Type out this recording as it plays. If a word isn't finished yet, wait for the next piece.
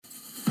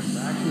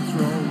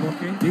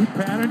Deep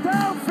pattern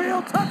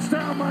downfield,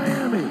 touchdown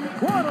Miami.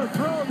 What a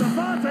throw,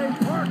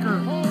 Devontae Parker.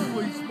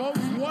 Holy smokes,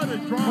 what a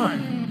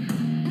drive.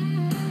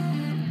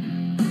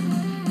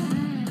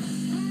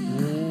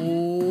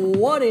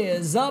 What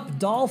is up,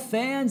 Dolph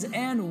fans,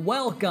 and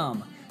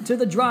welcome to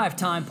the Drive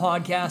Time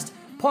Podcast,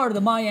 part of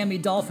the Miami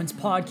Dolphins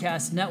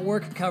Podcast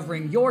Network,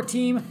 covering your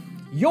team,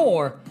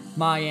 your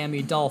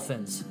Miami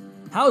Dolphins.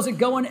 How's it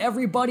going,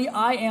 everybody?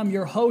 I am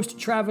your host,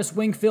 Travis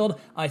Wingfield.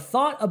 I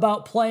thought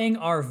about playing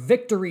our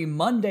Victory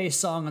Monday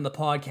song on the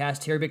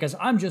podcast here because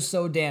I'm just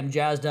so damn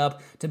jazzed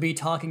up to be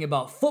talking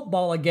about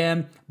football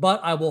again,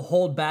 but I will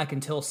hold back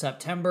until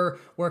September.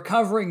 We're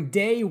covering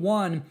day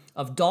one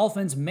of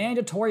Dolphins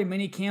mandatory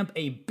minicamp,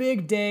 a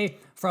big day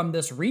from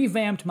this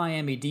revamped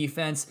Miami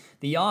defense,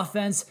 the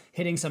offense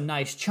hitting some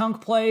nice chunk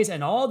plays,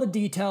 and all the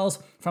details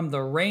from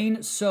the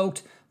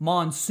rain-soaked,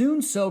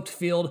 monsoon-soaked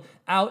field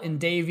out in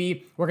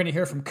Davie. We're going to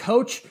hear from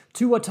Coach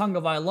Tua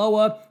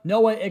Tagovailoa,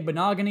 Noah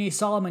Igbinoghene,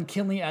 Solomon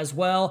Kinley as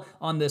well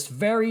on this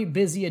very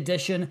busy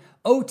edition,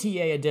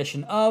 OTA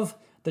edition of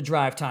the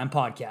Drive Time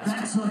Podcast.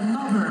 That's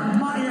another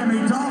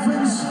Miami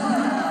Dolphins.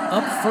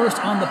 Up first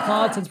on the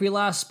pod, since we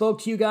last spoke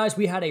to you guys,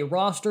 we had a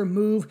roster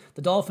move.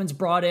 The Dolphins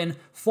brought in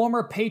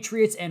former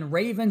Patriots and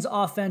Ravens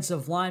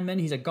offensive lineman.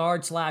 He's a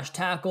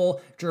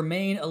guard/tackle,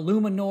 Jermaine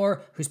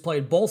Illuminor, who's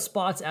played both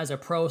spots as a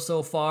pro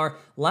so far.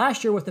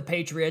 Last year with the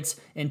Patriots,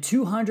 in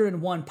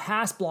 201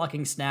 pass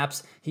blocking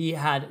snaps, he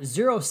had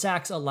 0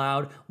 sacks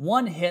allowed,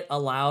 1 hit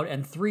allowed,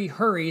 and 3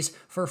 hurries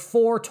for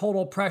 4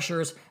 total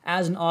pressures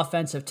as an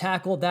offensive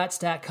tackle. That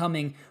stat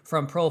coming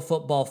from Pro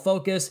Football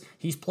Focus.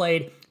 He's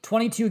played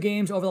 22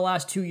 games over the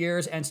last 2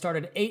 years and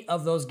started 8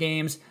 of those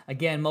games,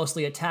 again,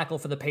 mostly a tackle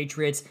for the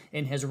Patriots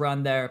in his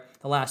run there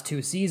the last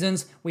 2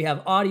 seasons. We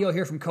have audio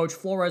here from Coach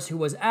Flores, who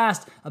was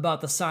asked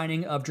about the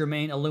signing of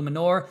Jermaine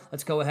Illuminor.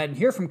 Let's go ahead and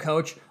hear from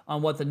Coach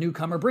on what the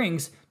newcomer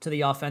brings to the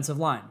offensive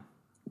line.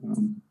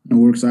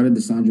 We're excited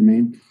to sign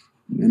Jermaine,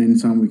 and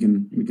anytime we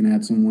can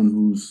add someone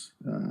who's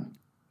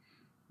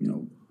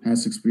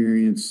has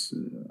experience,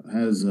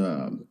 has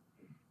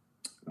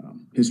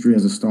history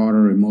as a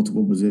starter in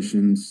multiple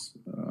positions,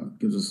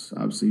 gives us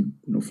obviously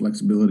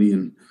flexibility,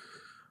 and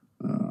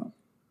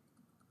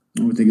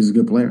we think he's a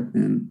good player,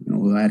 and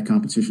we'll add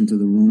competition to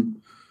the room.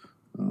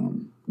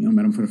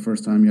 Met him for the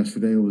first time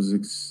yesterday. I was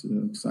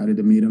excited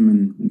to meet him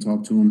and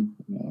talk to him.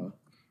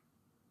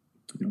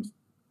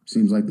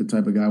 Seems like the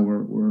type of guy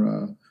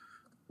we're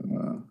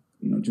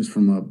just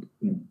from a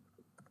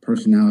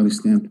personality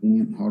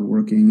standpoint,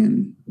 hardworking,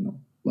 and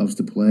loves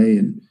to play,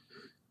 and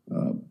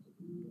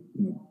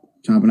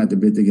chomping at the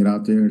bit to get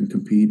out there and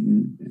compete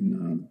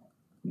and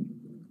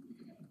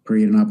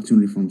create an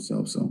opportunity for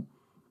himself. So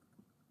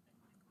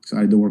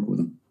excited to work with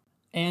him.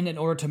 And in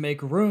order to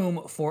make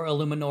room for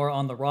Illuminor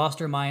on the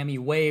roster, Miami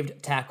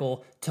waived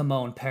tackle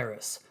Timon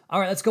Paris.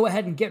 All right, let's go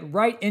ahead and get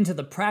right into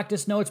the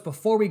practice notes.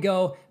 Before we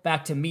go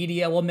back to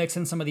media, we'll mix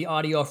in some of the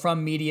audio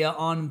from media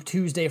on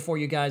Tuesday for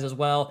you guys as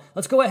well.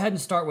 Let's go ahead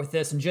and start with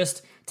this, and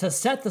just to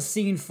set the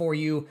scene for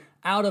you,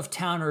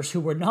 out-of-towners who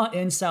were not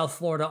in South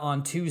Florida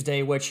on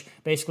Tuesday, which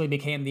basically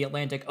became the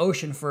Atlantic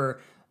Ocean for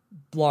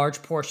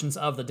large portions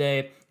of the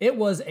day. It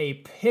was a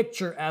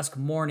picturesque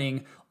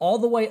morning all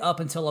the way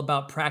up until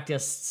about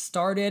practice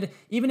started,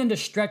 even into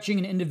stretching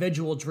and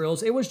individual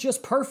drills. It was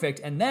just perfect.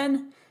 And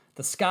then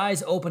the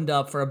skies opened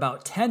up for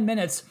about 10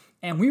 minutes,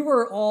 and we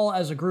were all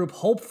as a group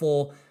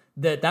hopeful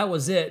that that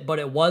was it, but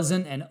it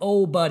wasn't, and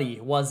oh buddy,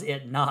 was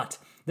it not.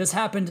 This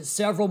happened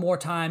several more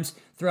times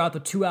throughout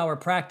the 2-hour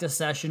practice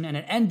session, and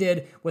it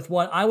ended with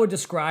what I would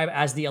describe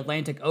as the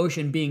Atlantic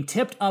Ocean being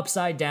tipped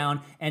upside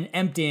down and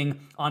emptying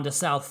onto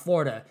South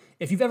Florida.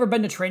 If you've ever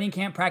been to training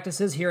camp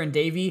practices here in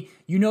Davie,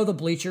 you know the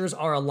bleachers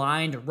are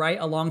aligned right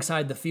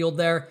alongside the field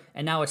there,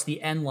 and now it's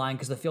the end line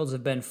because the fields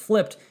have been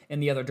flipped in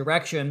the other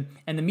direction,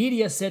 and the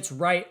media sits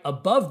right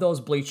above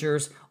those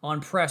bleachers on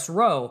press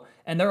row,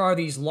 and there are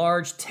these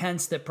large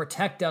tents that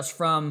protect us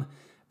from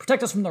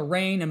the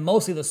rain and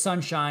mostly the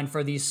sunshine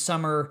for these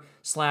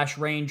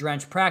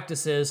summer/rain-drenched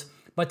practices.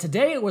 But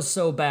today it was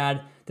so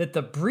bad that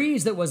the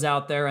breeze that was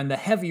out there and the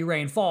heavy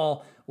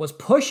rainfall was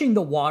pushing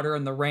the water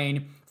and the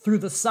rain through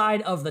the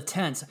side of the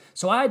tents.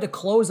 So I had to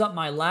close up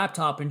my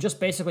laptop and just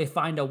basically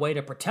find a way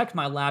to protect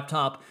my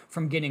laptop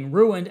from getting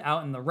ruined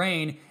out in the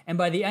rain. And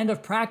by the end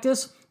of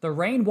practice, the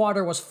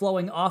rainwater was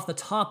flowing off the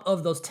top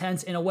of those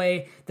tents in a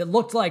way that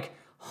looked like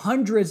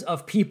hundreds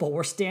of people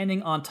were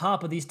standing on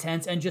top of these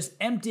tents and just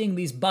emptying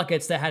these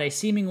buckets that had a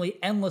seemingly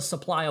endless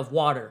supply of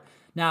water.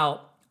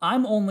 Now,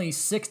 I'm only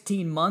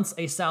 16 months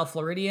a South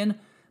Floridian,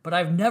 but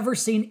I've never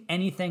seen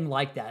anything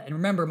like that. And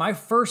remember, my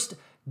first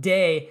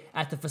day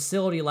at the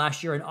facility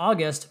last year in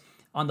August,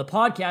 on the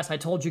podcast, I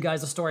told you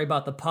guys a story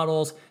about the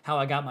puddles, how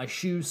I got my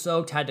shoes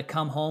soaked, had to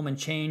come home and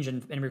change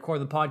and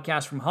record the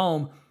podcast from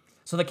home.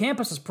 So the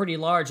campus is pretty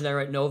large there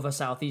at Nova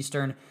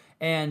Southeastern,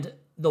 and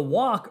the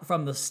walk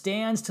from the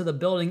stands to the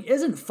building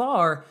isn't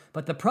far,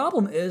 but the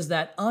problem is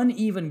that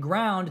uneven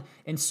ground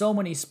in so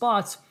many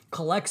spots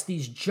collects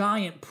these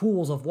giant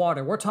pools of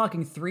water. We're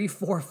talking 3,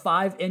 4,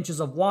 5 inches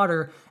of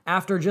water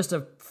after just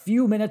a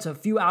few minutes, a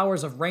few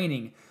hours of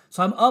raining.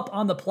 So I'm up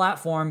on the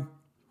platform,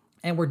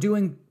 and we're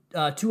doing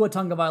Tua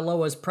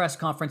Tagovailoa's press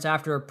conference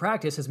after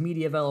practice, his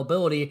media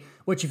availability,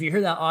 which if you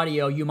hear that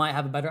audio, you might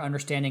have a better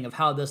understanding of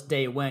how this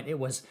day went. It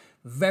was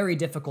very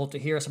difficult to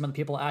hear some of the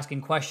people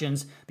asking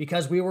questions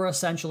because we were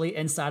essentially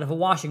inside of a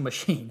washing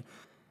machine.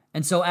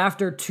 And so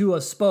after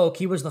Tua spoke,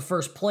 he was the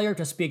first player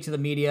to speak to the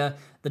media.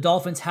 The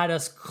Dolphins had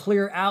us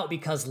clear out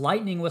because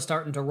lightning was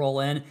starting to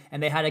roll in,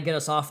 and they had to get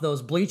us off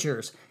those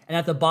bleachers. And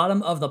at the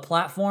bottom of the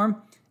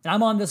platform, and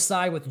I'm on this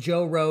side with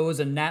Joe Rose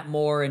and Nat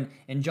Moore and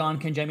John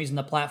Kingemi's in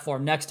the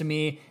platform next to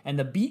me, and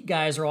the beat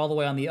guys are all the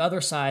way on the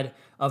other side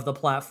of the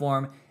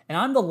platform. And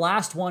I'm the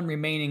last one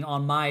remaining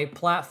on my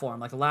platform,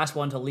 like the last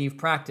one to leave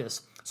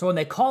practice. So when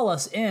they call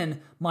us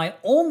in, my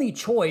only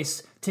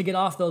choice to get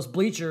off those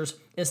bleachers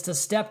is to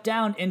step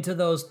down into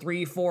those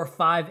 3, 4,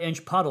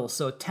 5-inch puddles.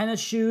 So tennis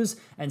shoes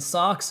and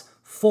socks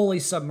fully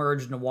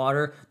submerged in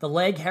water. The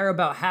leg hair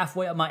about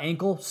halfway up my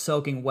ankle,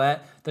 soaking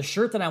wet. The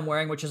shirt that I'm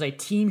wearing, which is a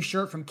team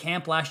shirt from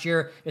camp last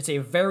year, it's a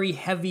very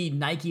heavy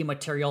Nike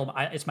material.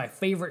 It's my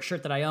favorite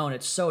shirt that I own.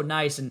 It's so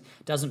nice and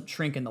doesn't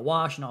shrink in the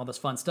wash and all this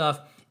fun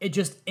stuff. It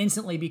just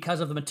instantly, because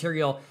of the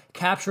material,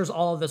 captures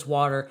all of this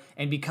water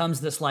and becomes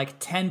this like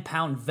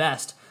 10-pound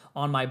vest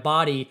on my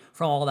body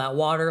from all that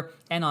water.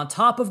 And on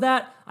top of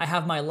that, I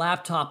have my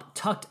laptop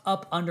tucked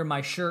up under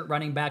my shirt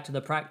running back to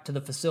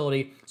the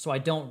facility so I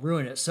don't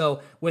ruin it.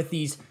 So with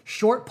these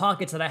short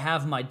pockets that I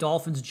have in my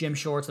Dolphins gym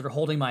shorts that are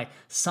holding my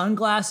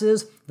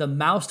sunglasses, the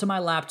mouse to my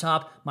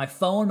laptop, my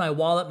phone, my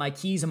wallet, my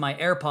keys, and my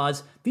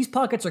AirPods, these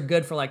pockets are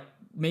good for like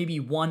maybe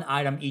one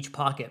item each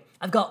pocket.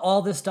 I've got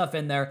all this stuff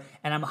in there,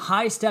 and I'm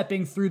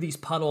high-stepping through these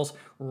puddles,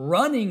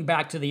 running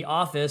back to the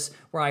office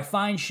where I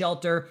find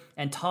shelter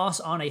and toss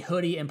on a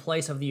hoodie in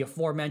place of the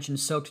aforementioned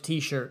soaked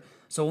t-shirt.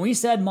 So when we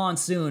said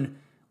monsoon,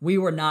 we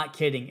were not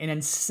kidding. An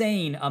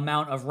insane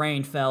amount of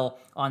rain fell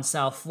on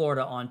South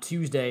Florida on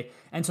Tuesday.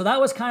 And so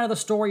that was kind of the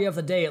story of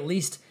the day, at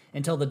least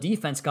until the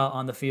defense got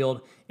on the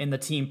field in the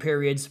team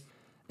periods.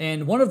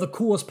 And one of the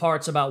coolest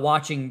parts about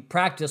watching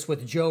practice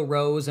with Joe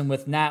Rose and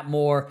with Nat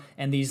Moore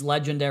and these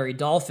legendary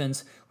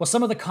Dolphins was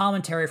some of the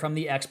commentary from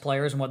the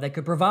ex-players and what they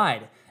could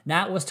provide.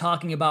 Nat was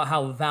talking about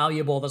how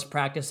valuable this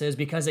practice is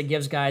because it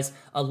gives guys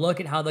a look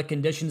at how the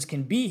conditions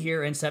can be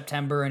here in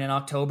September and in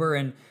October.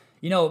 And,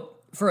 you know,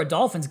 for a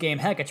Dolphins game,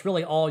 heck, it's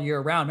really all year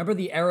round. Remember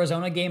the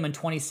Arizona game in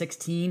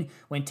 2016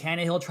 when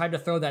Tannehill tried to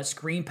throw that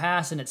screen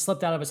pass and it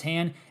slipped out of his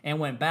hand and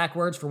went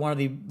backwards for one of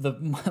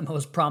the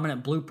most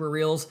prominent blooper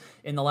reels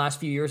in the last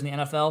few years in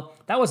the NFL?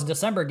 That was a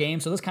December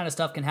game, so this kind of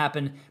stuff can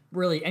happen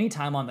really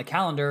anytime on the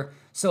calendar.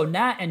 So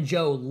Nat and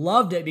Joe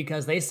loved it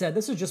because they said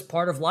this is just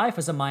part of life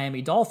as a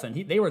Miami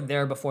Dolphin. They were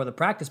there before the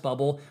practice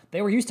bubble.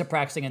 They were used to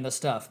practicing in this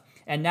stuff.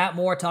 And Nat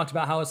Moore talked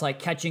about how it's like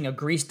catching a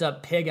greased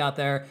up pig out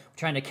there,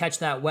 trying to catch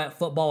that wet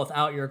football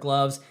without your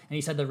gloves. And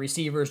he said the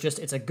receivers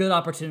it's a good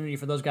opportunity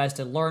for those guys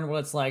to learn what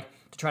it's like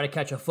to try to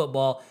catch a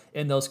football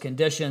in those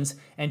conditions.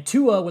 And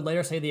Tua would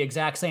later say the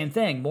exact same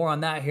thing. More on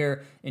that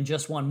here in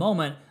just one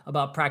moment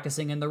about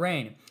practicing in the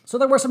rain. So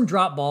there were some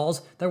drop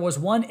balls. There was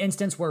one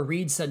instance where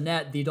Reid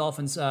Sinnett, the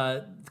Dolphins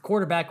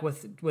quarterback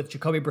with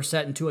Jacoby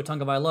Brissett and Tua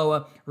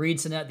Tagovailoa,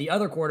 Reid Sinnett, the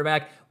other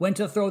quarterback, went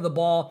to throw the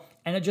ball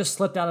and it just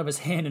slipped out of his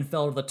hand and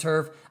fell to the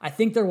turf. I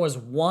think there was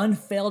one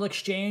failed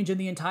exchange in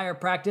the entire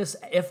practice,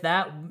 if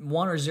that,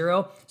 1 or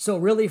 0. So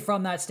really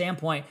from that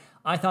standpoint,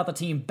 I thought the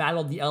team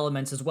battled the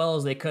elements as well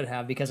as they could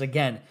have because,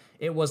 again,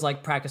 it was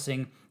like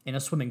practicing in a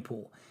swimming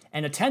pool.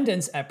 And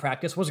attendance at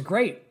practice was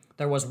great.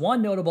 There was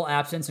one notable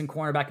absence in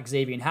cornerback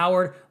Xavier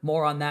Howard.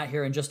 More on that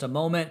here in just a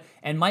moment.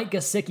 And Mike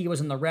Gesicki was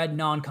in the red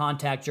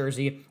non-contact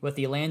jersey with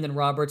the Landon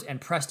Roberts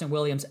and Preston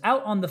Williams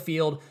out on the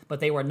field,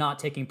 but they were not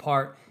taking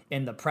part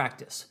in the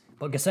practice.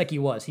 But Gesicki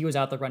was. He was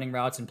out there running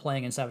routes and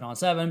playing in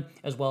 7-on-7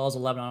 as well as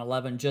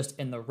 11-on-11 just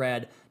in the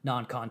red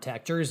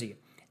non-contact jersey.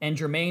 And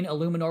Jermaine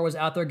Illuminor was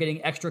out there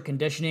getting extra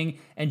conditioning.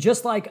 And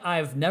just like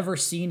I've never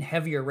seen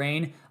heavier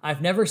rain,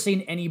 I've never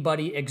seen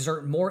anybody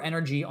exert more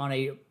energy on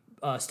a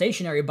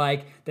stationary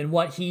bike than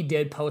what he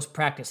did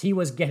post-practice. He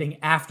was getting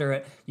after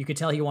it. You could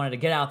tell he wanted to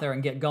get out there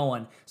and get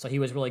going. So he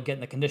was really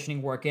getting the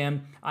conditioning work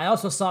in. I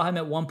also saw him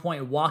at one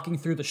point walking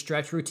through the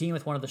stretch routine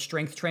with one of the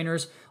strength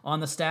trainers on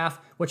the staff,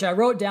 which I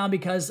wrote down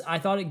because I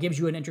thought it gives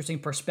you an interesting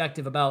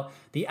perspective about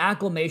the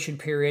acclimation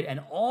period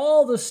and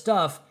all the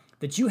stuff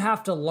that you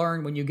have to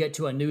learn when you get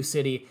to a new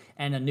city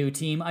and a new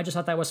team. I just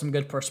thought that was some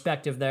good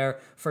perspective there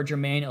for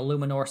Jermaine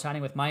Illuminor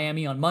signing with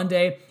Miami on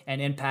Monday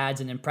and in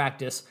pads and in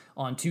practice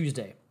on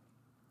Tuesday.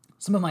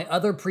 Some of my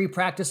other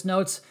pre-practice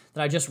notes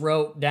that I just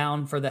wrote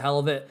down for the hell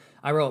of it.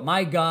 I wrote,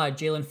 my God,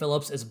 Jaelan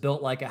Phillips is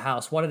built like a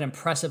house. What an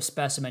impressive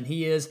specimen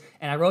he is.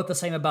 And I wrote the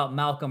same about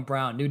Malcolm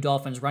Brown, new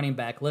Dolphins running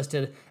back,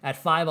 listed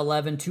at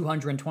 5'11",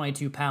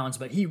 222 pounds,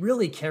 but he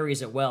really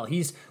carries it well.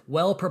 He's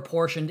well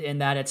proportioned in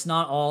that it's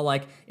not all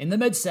like in the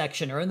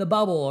midsection or in the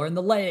bubble or in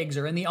the legs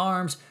or in the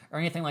arms or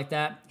anything like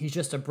that. He's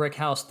just a brick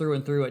house through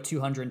and through at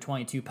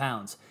 222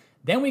 pounds.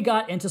 Then we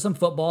got into some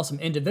football, some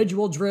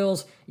individual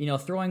drills,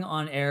 throwing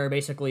on air,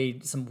 basically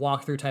some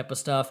walkthrough type of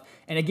stuff.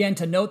 And again,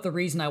 to note, the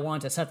reason I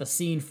wanted to set the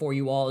scene for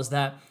you all is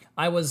that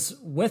I was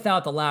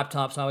without the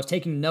laptop, so I was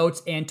taking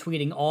notes and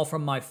tweeting all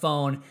from my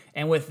phone.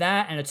 And with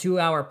that and a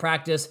 2-hour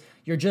practice,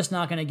 you're just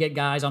not going to get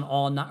eyes on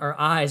all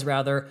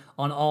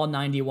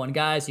 91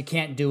 guys. You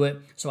can't do it.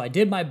 So I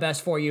did my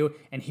best for you,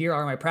 and here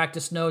are my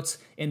practice notes.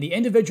 In the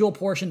individual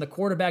portion, the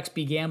quarterbacks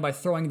began by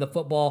throwing the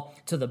football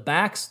to the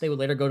backs. They would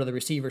later go to the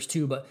receivers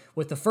too, but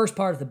with the first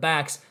part of the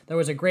backs, there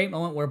was a great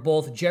moment where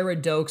both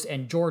Jared Dokes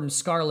and Jordan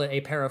Scarlett,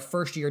 a pair of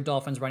first-year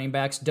Dolphins running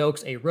backs,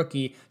 Dokes a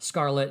rookie,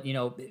 Scarlett,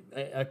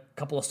 a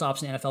couple of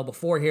stops in the NFL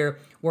before here,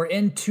 were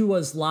in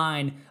Tua's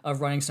line of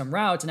running some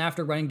routes, and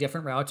after running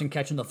different routes and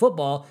catching the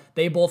football,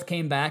 they both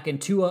came back,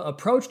 and Tua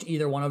approached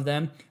either one of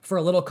them for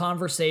a little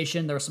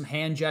conversation. There were some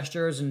hand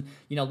gestures and,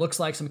 looks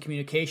like some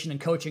communication and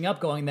coaching up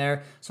going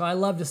there. So I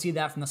love to see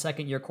that from the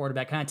second-year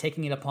quarterback, kind of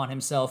taking it upon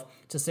himself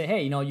to say,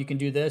 hey, you can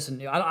do this.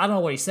 And I don't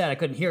know what he said. I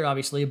couldn't hear,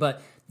 obviously,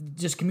 but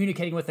just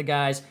communicating with the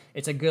guys,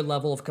 it's a good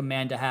level of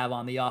command to have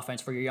on the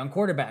offense for your young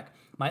quarterback.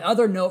 My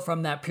other note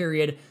from that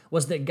period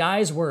was that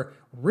guys were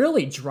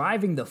really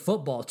driving the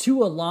football.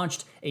 Tua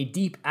launched a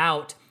deep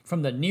out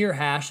from the near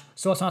hash,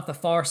 so it's not the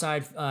far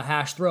side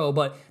hash throw,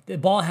 but the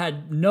ball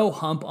had no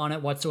hump on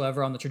it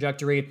whatsoever on the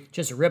trajectory.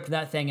 Just ripped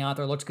that thing out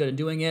there, looked good in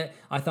doing it.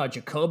 I thought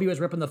Jacoby was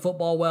ripping the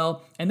football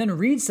well. And then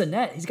Reed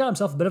Sinnett, he's got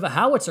himself a bit of a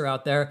howitzer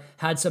out there,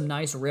 had some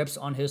nice rips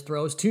on his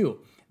throws too.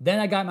 Then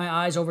I got my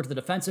eyes over to the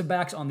defensive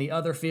backs on the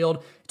other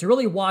field to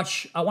really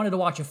watch. I wanted to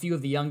watch a few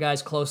of the young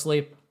guys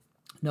closely.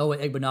 Noah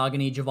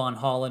Igbinoghene, Javon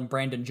Holland,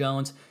 Brandon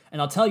Jones.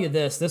 And I'll tell you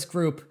this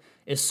group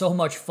is so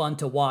much fun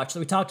to watch. So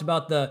we talked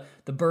about the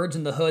Birds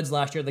and the Hoods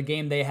last year, the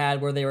game they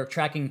had where they were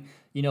tracking,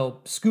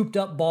 scooped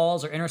up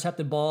balls or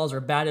intercepted balls or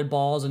batted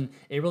balls, and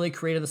it really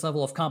created this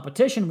level of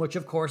competition, which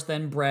of course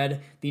then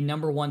bred the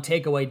number one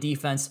takeaway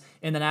defense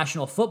in the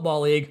National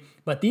Football League.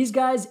 But these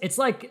guys, it's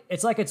like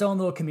its own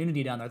little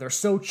community down there. They're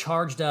so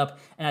charged up,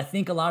 and I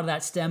think a lot of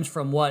that stems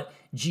from what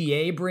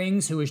GA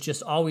brings, who is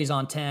just always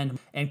on 10,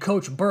 and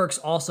Coach Burks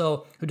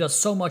also, who does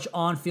so much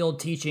on-field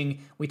teaching.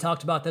 We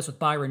talked about this with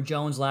Byron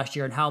Jones last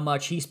year and how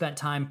much he spent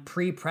time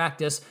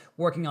pre-practice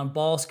working on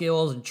ball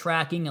skills and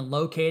tracking and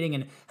locating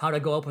and how to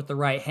go up with the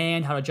right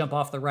hand, how to jump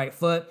off the right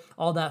foot,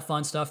 all that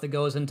fun stuff that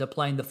goes into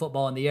playing the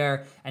football in the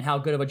air, and how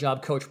good of a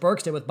job Coach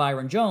Burks did with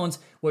Byron Jones,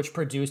 which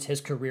produced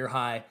his career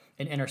high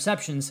in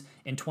interceptions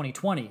in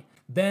 2020.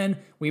 Then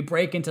we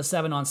break into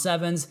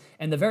 7-on-7s,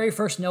 and the very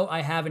first note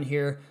I have in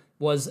here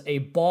was a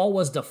ball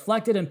was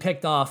deflected and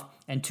picked off,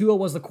 and Tua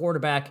was the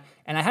quarterback,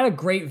 and I had a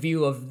great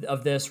view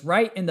of this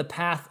right in the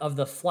path of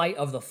the flight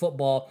of the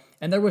football,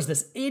 and there was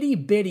this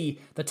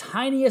itty-bitty, the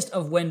tiniest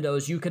of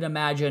windows you could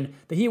imagine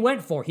that he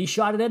went for. He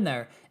shot it in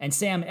there, and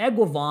Sam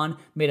Eguavoen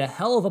made a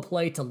hell of a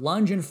play to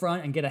lunge in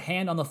front and get a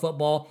hand on the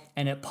football,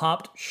 and it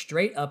popped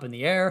straight up in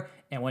the air,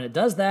 and when it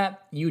does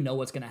that, you know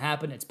what's going to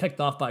happen. It's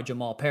picked off by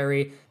Jamal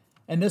Perry.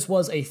 And this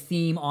was a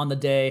theme on the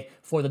day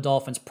for the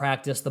Dolphins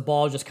practice. The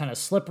ball just kind of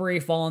slippery,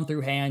 falling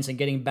through hands and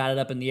getting batted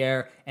up in the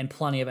air, and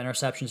plenty of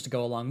interceptions to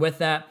go along with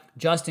that.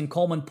 Justin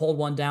Coleman pulled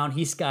one down.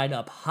 He skied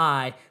up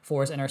high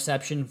for his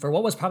interception for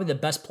what was probably the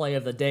best play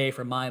of the day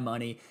for my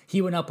money. He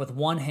went up with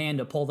one hand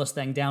to pull this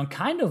thing down,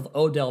 kind of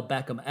Odell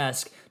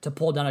Beckham-esque, to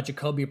pull down a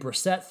Jacoby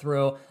Brissett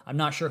throw. I'm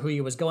not sure who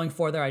he was going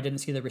for there. I didn't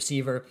see the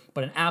receiver,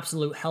 but an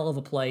absolute hell of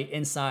a play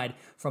inside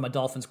from a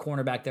Dolphins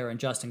cornerback there in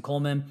Justin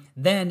Coleman.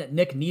 Then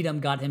Nick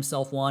Needham got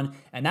himself one,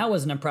 and that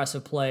was an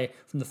impressive play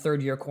from the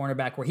third-year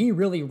cornerback where he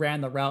really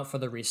ran the route for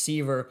the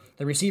receiver.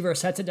 The receiver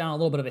sets it down a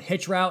little bit of a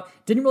hitch route,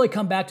 didn't really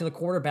come back to the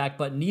quarterback,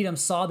 but Needham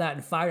saw that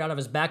and fired out of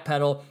his back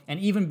pedal, and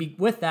even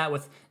with that,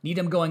 with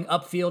Needham going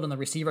upfield and the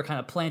receiver kind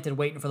of planted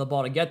waiting for the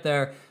ball to get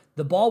there,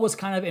 the ball was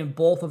kind of in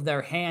both of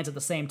their hands at the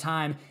same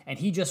time, and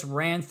he just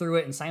ran through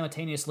it and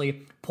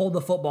simultaneously pulled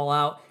the football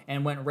out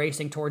and went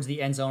racing towards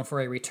the end zone for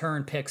a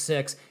return pick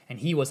six, and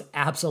he was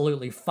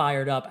absolutely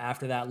fired up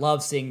after that.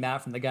 Love seeing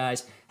that from the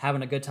guys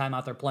having a good time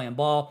out there playing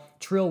ball.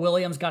 Trill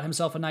Williams got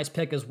himself a nice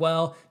pick as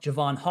well.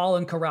 Javon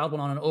Holland corralled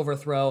one on an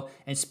overthrow,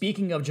 and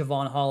speaking of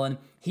Javon Holland,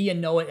 he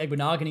and Noah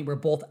Igbinoghene were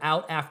both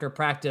out after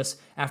practice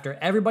after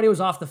everybody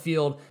was off the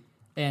field.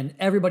 And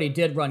everybody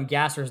did run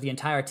gassers. The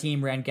entire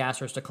team ran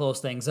gassers to close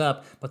things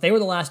up. But they were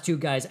the last two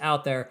guys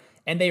out there,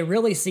 and they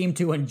really seemed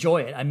to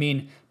enjoy it. I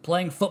mean,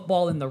 playing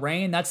football in the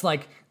rain, that's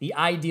like the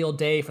ideal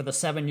day for the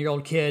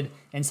 7-year-old kid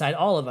inside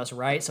all of us,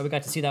 right? So we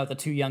got to see that with the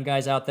two young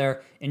guys out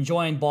there,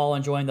 enjoying ball,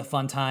 enjoying the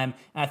fun time.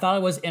 And I thought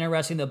it was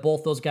interesting that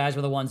both those guys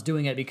were the ones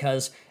doing it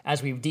because,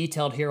 as we've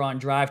detailed here on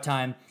Drive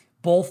Time,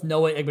 both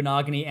Noah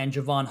Igbinoghene and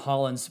Javon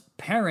Holland's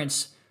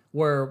parents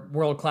were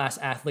world-class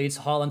athletes.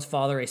 Holland's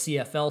father, a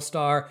CFL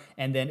star,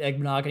 and then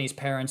Igbinoghene's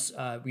parents,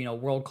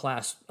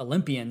 world-class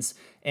Olympians.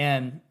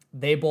 And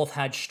they both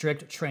had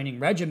strict training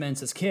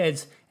regimens as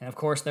kids. And of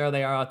course, there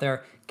they are out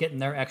there getting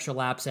their extra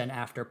laps in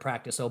after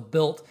practice. So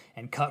built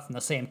and cut from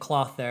the same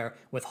cloth there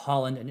with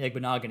Holland and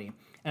Igbinoghene.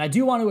 And I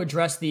do want to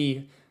address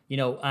the,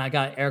 I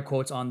got air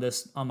quotes on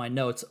this on my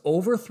notes,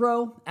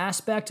 overthrow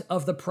aspect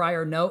of the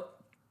prior note.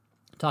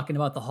 talking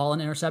about the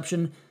Holland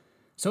interception.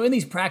 So in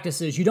these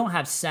practices, you don't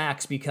have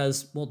sacks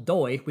because, well,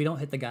 we don't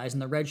hit the guys in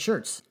the red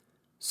shirts.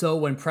 So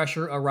when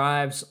pressure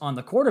arrives on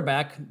the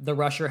quarterback, the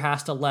rusher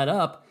has to let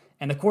up,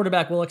 and the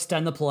quarterback will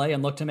extend the play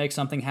and look to make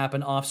something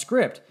happen off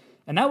script.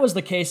 And that was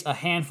the case a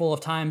handful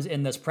of times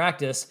in this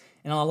practice.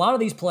 And on a lot of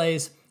these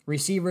plays,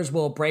 receivers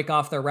will break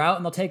off their route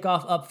and they'll take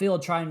off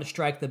upfield trying to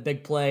strike the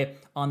big play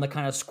on the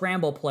kind of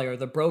scramble play or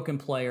the broken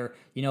play or,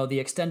 the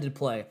extended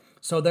play.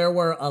 So there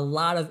were a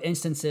lot of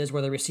instances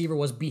where the receiver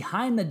was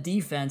behind the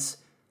defense,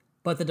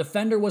 but the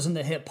defender was in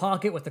the hip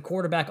pocket with the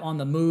quarterback on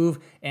the move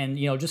and,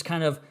 just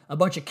kind of a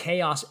bunch of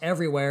chaos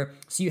everywhere.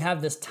 So you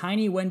have this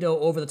tiny window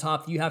over the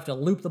top. You have to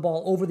loop the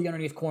ball over the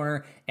underneath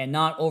corner and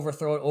not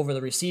overthrow it over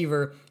the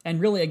receiver. And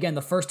really, again,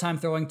 the first time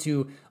throwing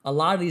to a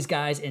lot of these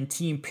guys in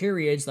team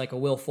periods, like a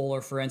Will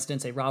Fuller, for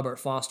instance, a Robert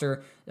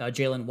Foster,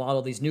 Jalen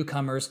Waddle, these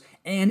newcomers.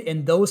 And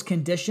in those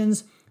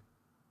conditions,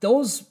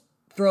 those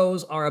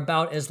throws are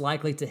about as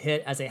likely to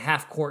hit as a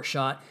half-court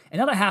shot, and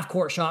not a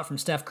half-court shot from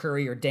Steph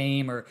Curry or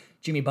Dame or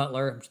Jimmy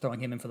Butler. I'm just throwing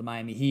him in for the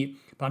Miami Heat.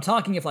 But I'm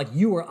talking if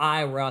you or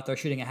I were out there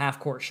shooting a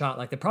half-court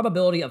shot, the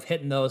probability of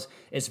hitting those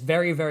is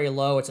very, very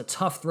low. It's a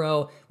tough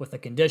throw with the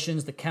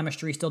conditions, the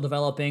chemistry still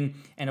developing,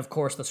 and of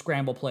course the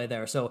scramble play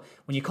there. So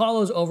when you call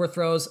those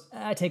overthrows,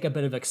 I take a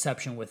bit of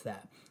exception with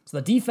that. So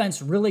the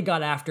defense really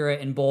got after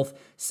it in both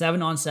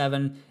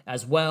 7-on-7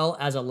 as well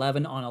as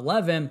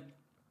 11-on-11.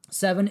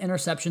 7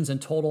 interceptions in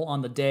total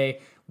on the day.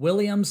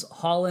 Williams,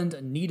 Holland,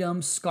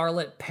 Needham,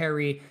 Scarlett,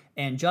 Perry,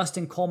 and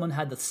Justin Coleman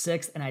had the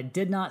 6th, and I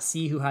did not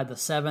see who had the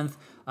 7th.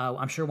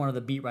 I'm sure one of the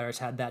beat writers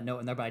had that note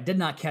in there, but I did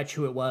not catch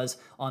who it was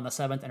on the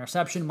 7th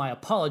interception. My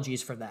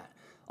apologies for that.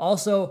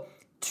 Also,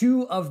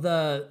 two of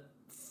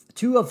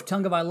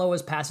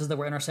Tagovailoa's passes that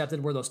were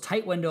intercepted were those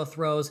tight window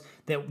throws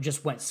that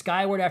just went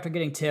skyward after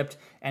getting tipped,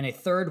 and a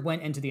third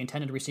went into the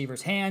intended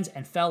receiver's hands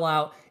and fell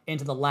out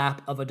into the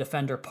lap of a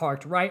defender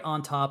parked right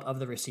on top of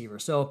the receiver.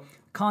 So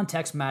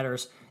context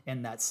matters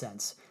in that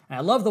sense. And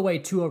I love the way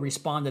Tua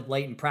responded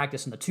late in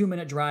practice in the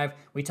 2-minute drive.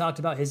 We talked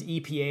about his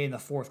EPA in the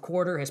fourth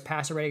quarter, his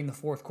passer rating in the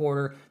fourth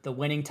quarter, the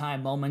winning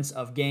time moments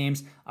of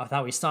games. I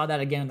thought we saw that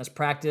again in this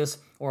practice,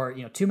 or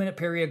 2-minute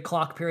period,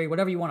 clock period,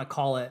 whatever you want to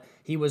call it.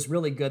 He was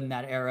really good in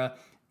that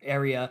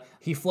area.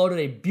 He floated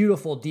a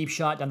beautiful deep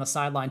shot down the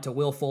sideline to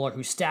Will Fuller,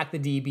 who stacked the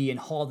DB and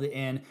hauled it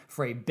in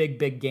for a big,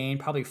 big gain,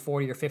 probably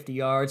 40 or 50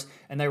 yards.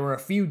 And there were a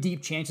few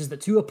deep chances that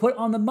Tua put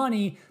on the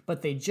money,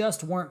 but they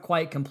just weren't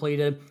quite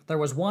completed. There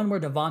was one where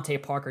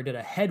Devontae Parker did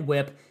a head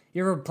whip.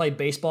 You ever played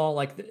baseball?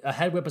 A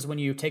head whip is when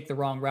you take the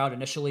wrong route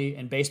initially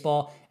in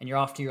baseball and you're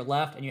off to your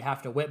left and you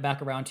have to whip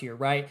back around to your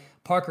right.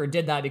 Parker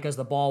did that because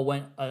the ball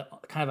went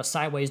kind of a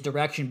sideways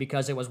direction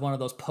because it was one of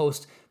those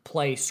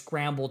post-play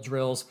scramble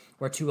drills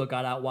where Tua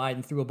got out wide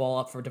and threw a ball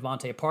up for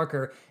Devontae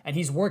Parker. And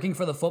he's working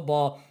for the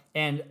football.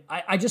 And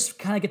I just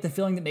kind of get the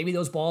feeling that maybe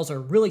those balls are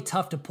really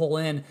tough to pull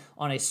in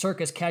on a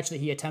circus catch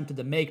that he attempted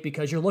to make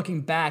because you're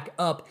looking back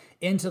up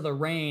into the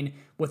rain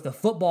with the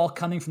football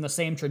coming from the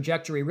same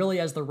trajectory, really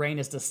as the rain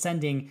is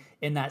descending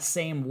in that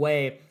same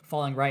way,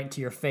 falling right into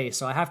your face.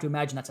 So I have to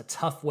imagine that's a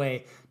tough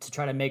way to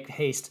try to make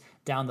haste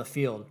down the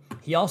field.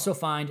 He also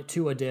found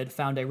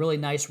a really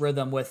nice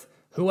rhythm with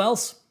who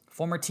else?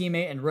 Former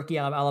teammate and rookie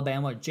out of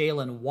Alabama,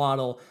 Jalen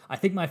Waddle. I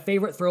think my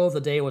favorite throw of the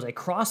day was a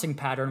crossing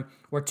pattern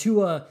where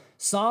Tua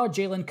saw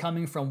Jalen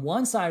coming from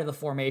one side of the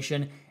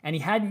formation, and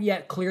he hadn't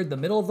yet cleared the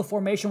middle of the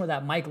formation where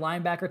that Mike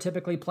linebacker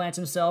typically plants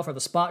himself, or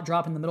the spot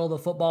drop in the middle of the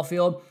football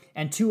field,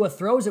 and Tua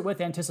throws it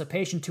with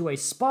anticipation to a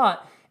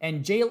spot,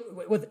 and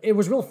it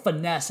was real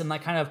finesse and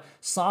kind of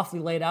softly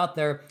laid out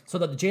there so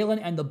that Jalen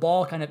and the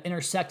ball kind of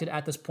intersected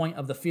at this point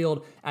of the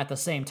field at the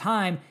same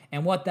time,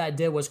 and what that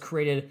did was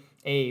created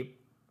a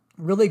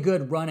really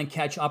good run and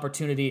catch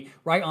opportunity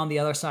right on the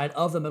other side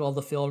of the middle of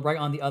the field, right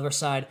on the other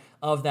side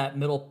of that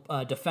middle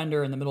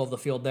defender in the middle of the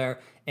field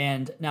there.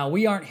 And now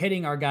we aren't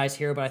hitting our guys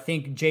here, but I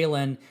think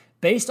Jalen,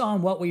 based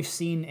on what we've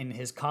seen in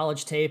his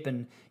college tape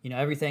and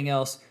everything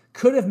else,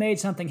 could have made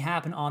something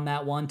happen on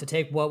that one to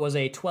take what was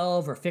a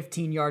 12 or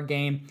 15-yard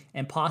game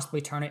and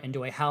possibly turn it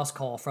into a house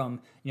call from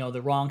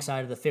the wrong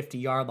side of the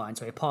 50-yard line.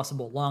 So a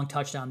possible long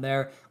touchdown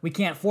there. We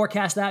can't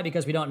forecast that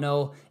because we don't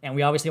know, and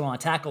we obviously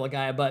want to tackle a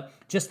guy, but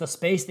just the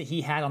space that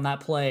he had on that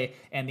play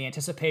and the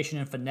anticipation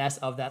and finesse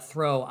of that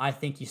throw, I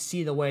think you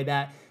see the way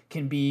that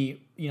can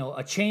be,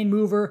 a chain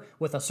mover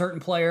with a certain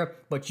player,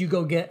 but you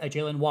go get a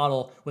Jalen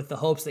Waddle with the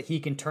hopes that he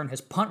can turn his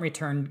punt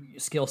return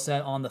skill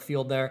set on the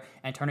field there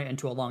and turn it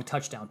into a long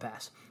touchdown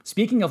pass.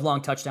 Speaking of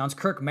long touchdowns,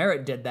 Kirk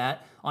Merritt did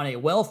that on a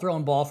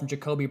well-thrown ball from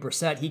Jacoby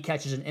Brissett. He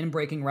catches an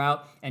in-breaking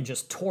route and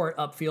just tore it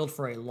upfield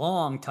for a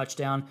long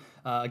touchdown,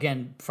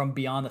 again, from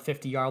beyond the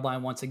 50-yard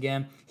line once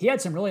again. He had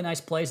some really nice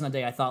plays on the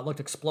day, I thought, looked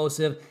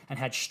explosive and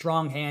had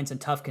strong hands in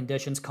tough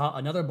conditions, caught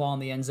another ball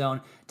in the end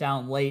zone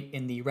down late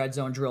in the red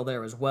zone drill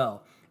there as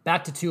well.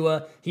 back to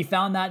Tua. He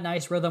found that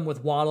nice rhythm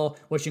with Waddle,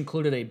 which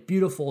included a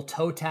beautiful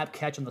toe tap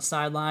catch on the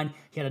sideline.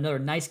 He had another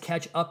nice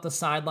catch up the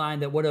sideline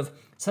that would have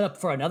set up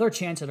for another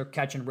chance at a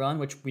catch and run,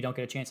 which we don't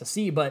get a chance to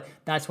see, but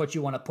that's what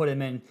you want to put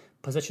him in,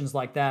 positions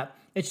like that.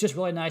 It's just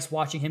really nice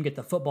watching him get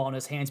the football in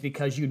his hands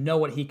because you know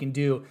what he can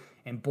do,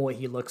 and boy,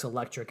 he looks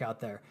electric out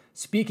there.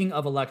 Speaking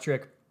of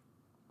electric,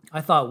 I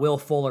thought Will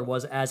Fuller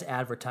was as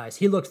advertised.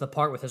 He looked the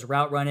part with his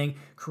route running,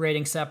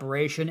 creating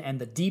separation, and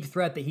the deep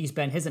threat that he's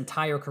been his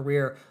entire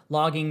career,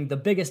 logging the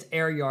biggest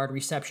air yard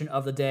reception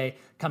of the day,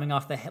 coming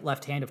off the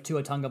left hand of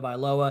Tua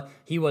Tagovailoa.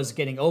 He was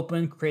getting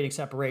open, creating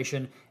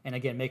separation, and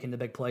again, making the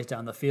big plays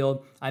down the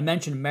field. I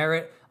mentioned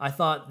Merritt. I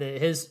thought that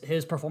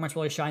his performance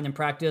really shined in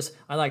practice.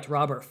 I liked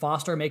Robert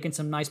Foster making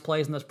some nice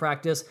plays in this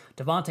practice.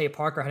 Devontae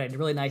Parker had a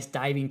really nice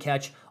diving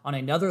catch on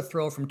another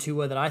throw from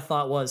Tua that I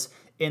thought was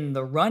in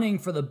the running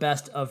for the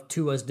best of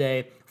Tua's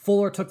day.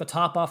 Fuller took the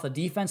top off the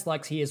defense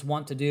like he is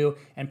wont to do,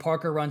 and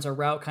Parker runs a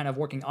route kind of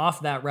working off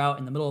that route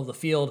in the middle of the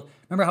field.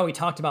 Remember how we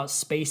talked about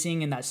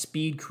spacing and that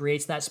speed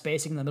creates that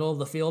spacing in the middle of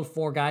the field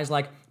for guys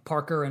like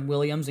Parker and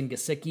Williams and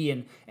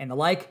Gesicki and the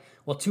like?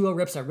 Well, Tua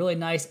rips a really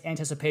nice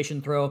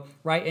anticipation throw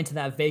right into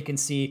that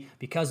vacancy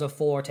because of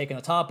Fuller taking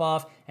the top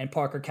off, and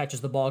Parker catches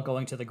the ball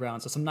going to the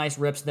ground. So some nice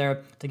rips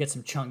there to get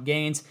some chunk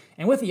gains.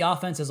 And with the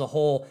offense as a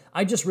whole,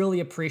 I just really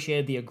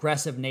appreciated the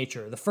aggressive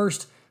nature. The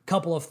first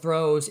couple of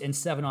throws in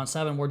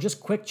 7-on-7 were just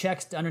quick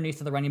checks underneath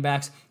to the running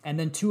backs, and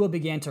then Tua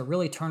began to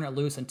really turn it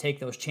loose and take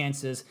those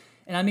chances.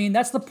 And I mean,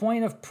 that's the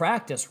point of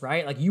practice,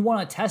 right? Like, you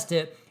want to test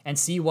it and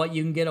see what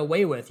you can get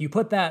away with. You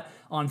put that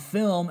on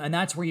film, and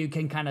that's where you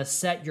can kind of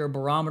set your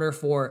barometer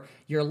for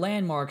your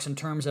landmarks in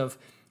terms of,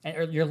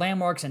 or your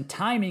landmarks and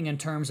timing in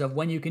terms of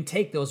when you can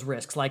take those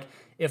risks. Like,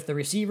 if the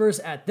receiver's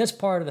at this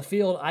part of the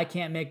field, I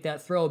can't make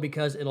that throw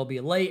because it'll be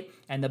late,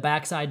 and the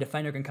backside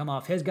defender can come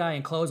off his guy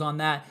and close on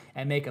that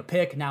and make a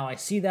pick. Now I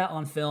see that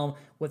on film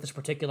with this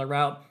particular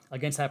route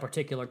against that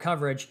particular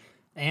coverage.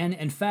 And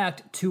in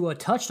fact, Tua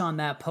touched on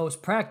that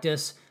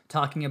post-practice,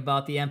 talking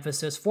about the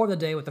emphasis for the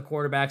day with the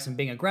quarterbacks and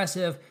being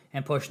aggressive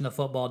and pushing the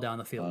football down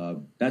the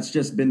field. That's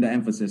just been the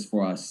emphasis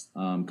for us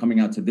coming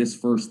out to this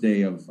first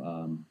day of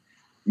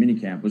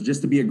minicamp, was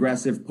just to be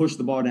aggressive, push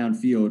the ball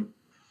downfield.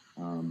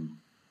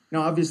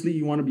 Now, obviously,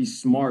 you want to be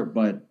smart,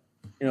 but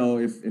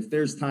if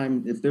there's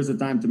a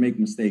time to make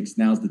mistakes,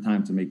 now's the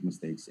time to make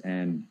mistakes.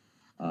 And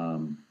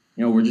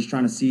we're just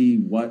trying to see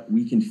what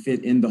we can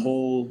fit in the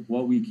hole,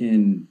 what we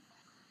can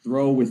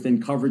throw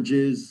within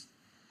coverages,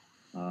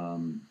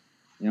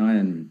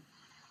 and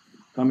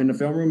come in the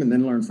film room and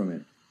then learn from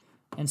it.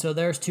 And so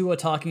there's Tua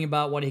talking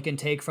about what he can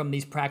take from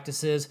these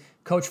practices.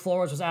 Coach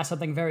Flores was asked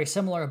something very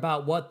similar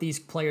about what these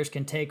players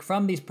can take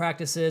from these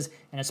practices,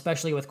 and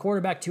especially with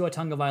quarterback Tua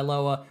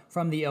Tagovailoa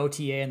from the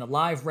OTA and the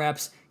live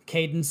reps,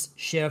 cadence,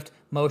 shift,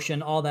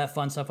 motion, all that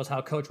fun stuff was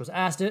how Coach was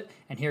asked it,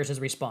 and here's his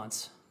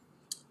response.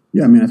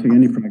 Yeah, I mean, I think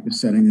any practice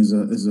setting is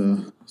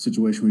a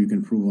situation where you can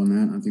improve on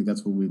that. I think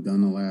that's what we've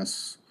done the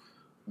last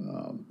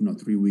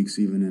 3 weeks,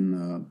 even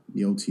in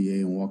the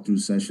OTA and walkthrough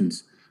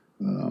sessions.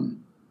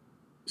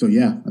 So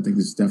yeah, I think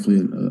this is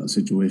definitely a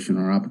situation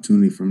or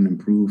opportunity for him to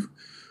improve.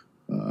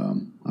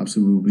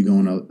 Obviously, we will be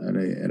going out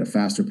at a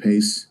faster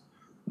pace,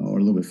 or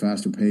a little bit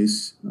faster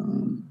pace.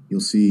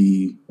 You'll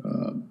see,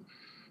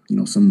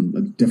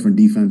 some different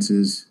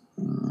defenses,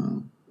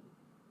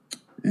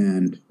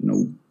 and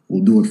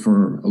we'll do it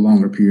for a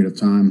longer period of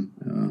time.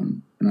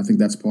 And I think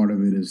that's part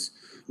of it. Is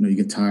you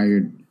get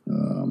tired,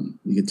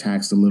 you get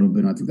taxed a little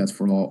bit. And I think that's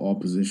for all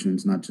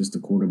positions, not just the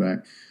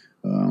quarterback.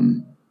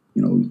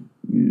 You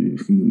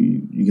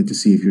get to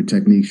see if your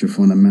techniques, your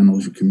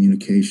fundamentals, your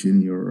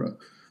communication, your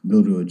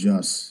ability to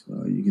adjust,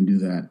 you can do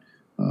that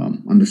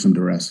under some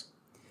duress.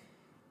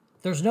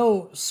 There's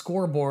no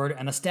scoreboard,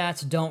 and the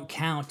stats don't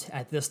count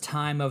at this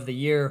time of the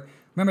year.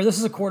 Remember, this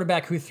is a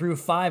quarterback who threw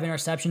 5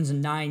 interceptions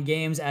in 9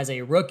 games as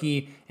a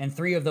rookie, and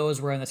 3 of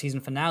those were in the season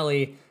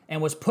finale,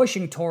 and was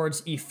pushing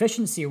towards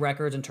efficiency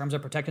records in terms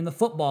of protecting the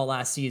football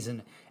last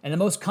season. And the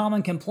most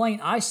common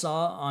complaint I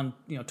saw on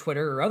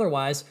Twitter or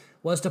otherwise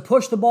was to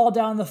push the ball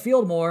down the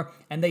field more,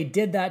 and they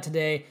did that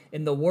today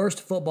in the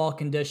worst football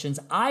conditions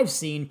I've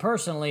seen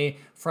personally,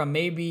 from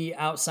maybe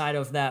outside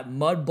of that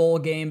Mud Bowl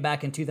game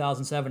back in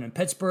 2007 in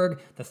Pittsburgh,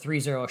 the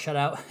 3-0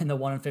 shutout in the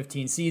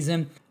 1-15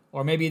 season,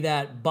 or maybe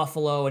that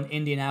Buffalo and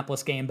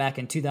Indianapolis game back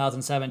in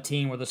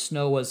 2017 where the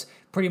snow was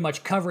pretty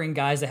much covering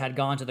guys that had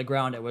gone to the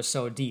ground. It was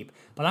so deep.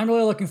 But I'm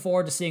really looking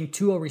forward to seeing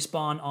Tua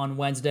respond on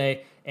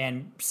Wednesday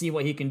and see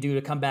what he can do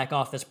to come back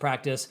off this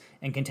practice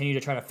and continue to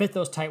try to fit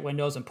those tight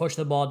windows and push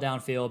the ball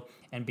downfield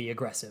and be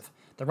aggressive.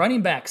 The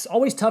running backs,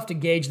 always tough to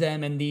gauge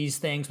them in these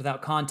things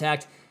without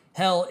contact.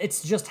 Hell,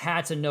 it's just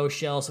hats and no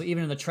shells, so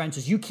even in the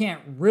trenches, you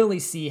can't really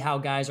see how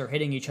guys are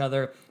hitting each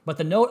other. But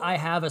the note I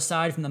have,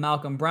 aside from the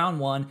Malcolm Brown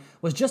one,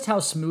 was just how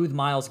smooth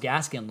Myles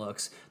Gaskin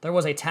looks. There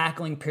was a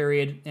tackling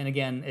period, and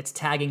again, it's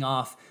tagging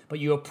off, but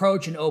you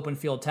approach an open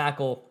field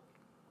tackle,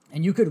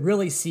 and you could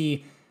really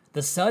see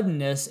the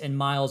suddenness in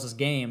Myles'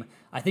 game.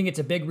 I think it's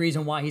a big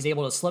reason why he's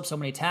able to slip so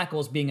many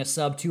tackles being a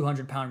sub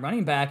 200-pound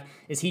running back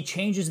is he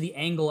changes the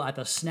angle at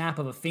the snap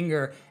of a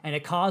finger, and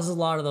it causes a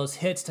lot of those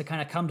hits to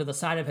kind of come to the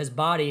side of his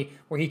body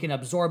where he can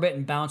absorb it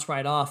and bounce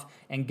right off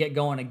and get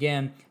going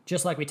again.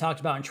 Just like we talked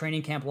about in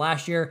training camp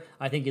last year,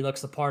 I think he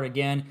looks the part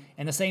again.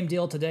 And the same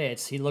deal today.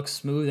 He looks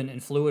smooth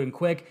and fluid and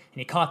quick, and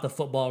he caught the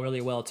football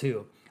really well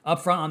too.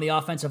 Up front on the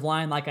offensive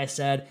line, like I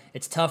said,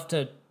 it's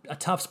a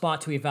tough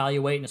spot to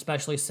evaluate, and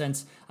especially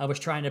since I was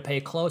trying to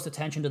pay close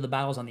attention to the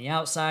battles on the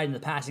outside in the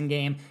passing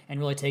game and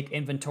really take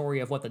inventory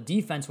of what the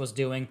defense was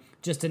doing.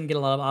 Just didn't get a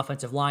lot of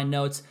offensive line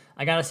notes.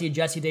 I got to see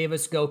Jesse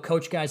Davis go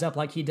coach guys up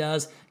like he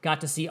does.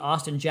 Got to see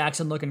Austin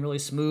Jackson looking really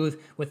smooth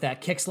with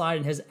that kick slide,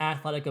 and his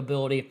athletic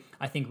ability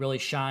I think really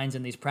shines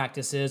in these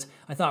practices.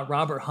 I thought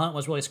Robert Hunt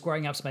was really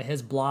squaring up some of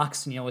his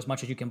blocks, as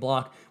much as you can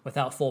block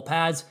without full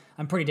pads.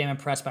 I'm pretty damn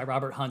impressed by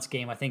Robert Hunt's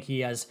game. I think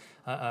he has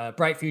a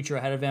bright future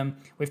ahead of him.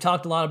 We've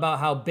talked a lot about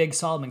how big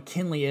Solomon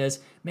Kinley is.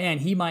 Man,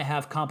 he might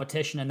have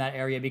competition in that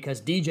area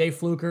because DJ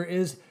Fluker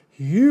is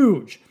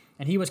huge.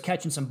 And he was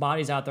catching some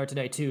bodies out there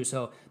today too,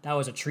 so that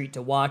was a treat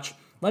to watch.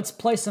 Let's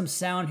play some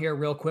sound here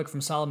real quick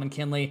from Solomon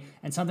Kinley,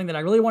 and something that I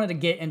really wanted to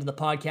get into the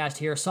podcast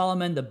here.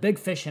 Solomon, the big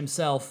fish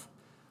himself,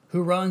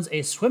 who runs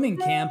a swimming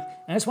camp,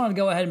 and I just wanted to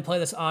go ahead and play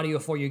this audio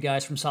for you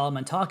guys from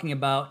Solomon talking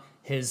about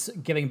his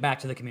giving back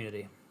to the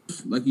community.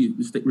 Like you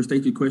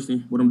restate your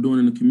question, what I'm doing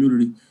in the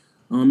community.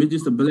 It's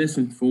just a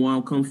blessing for where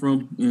I come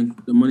from and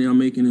the money I'm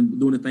making and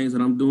doing the things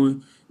that I'm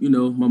doing.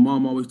 My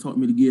mom always taught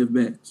me to give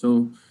back.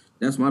 So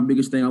that's my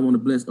biggest thing. I want to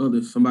bless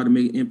others, somebody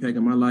make an impact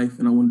in my life,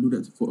 and I want to do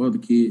that for other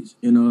kids.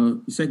 And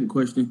the second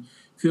question,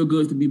 feel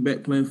good to be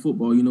back playing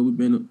football. We've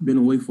been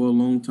away for a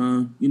long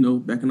time,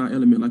 back in our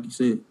element, like you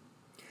said.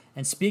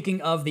 And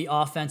speaking of the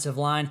offensive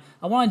line,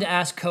 I wanted to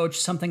ask Coach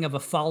something of a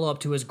follow-up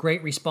to his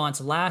great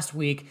response last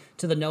week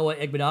to the Noah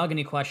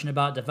Igbenogany question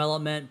about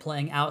development,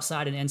 playing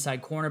outside and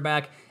inside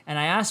cornerback. And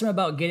I asked him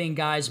about getting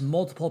guys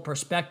multiple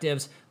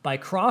perspectives by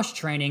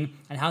cross-training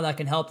and how that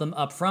can help them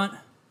up front.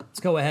 Let's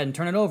go ahead and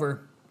turn it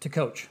over to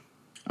Coach.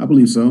 I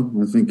believe so.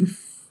 I think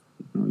if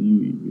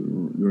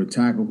you're a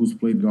tackle who's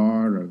played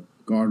guard or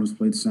guard who's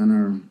played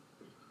center,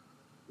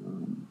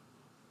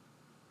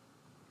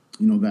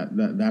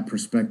 that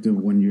perspective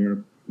when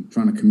you're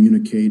trying to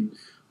communicate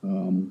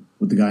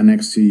with the guy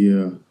next to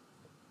you,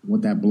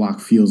 what that block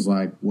feels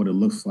like, what it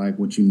looks like,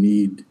 what you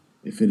need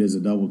if it is a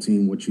double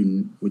team, what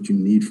you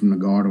need from the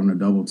guard on a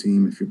double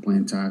team if you're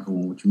playing tackle,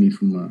 and what you need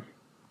from a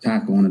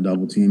tackle on a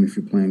double team if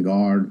you're playing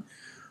guard.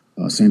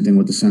 Same thing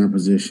with the center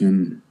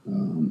position.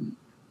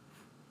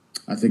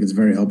 I think it's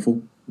very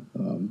helpful.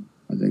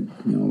 I think,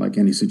 like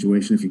any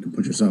situation, if you can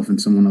put yourself in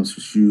someone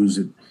else's shoes,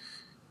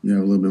 you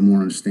have a little bit more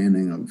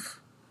understanding of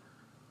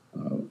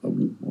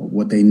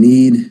what they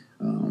need,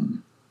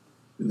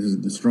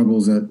 the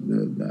struggles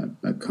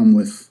that come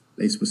with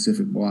a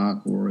specific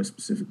block or a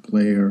specific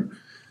player,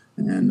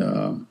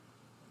 and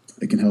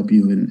it can help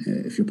you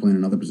if you're playing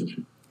another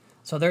position.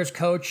 So there's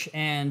Coach,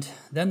 and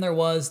then there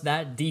was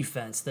that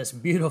defense, this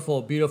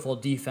beautiful, beautiful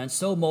defense,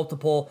 so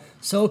multiple,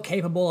 so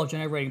capable of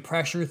generating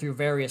pressure through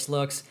various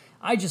looks.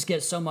 I just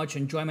get so much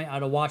enjoyment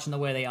out of watching the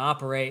way they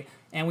operate.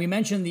 And we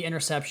mentioned the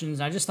interceptions,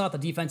 and I just thought the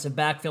defensive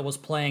backfield was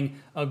playing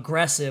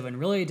aggressive and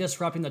really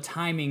disrupting the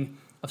timing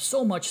of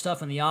so much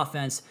stuff in the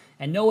offense.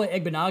 And Noah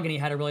Igbenogany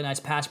had a really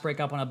nice pass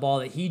breakup on a ball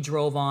that he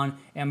drove on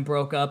and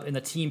broke up in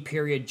the team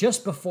period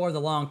just before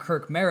the long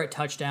Kirk Merritt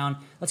touchdown.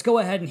 Let's go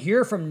ahead and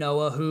hear from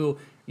Noah, who,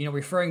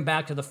 referring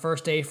back to the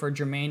first day for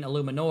Jermaine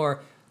Illuminor,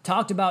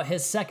 talked about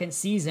his second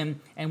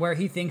season and where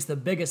he thinks the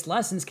biggest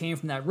lessons came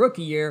from that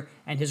rookie year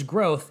and his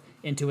growth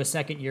into his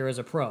second year as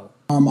a pro.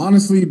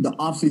 Honestly, the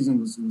offseason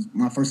was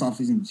my first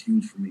offseason was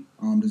huge for me.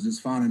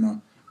 Just finding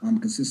a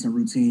consistent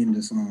routine,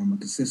 just a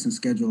consistent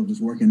schedule of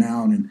just working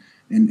out and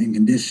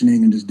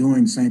conditioning and just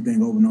doing the same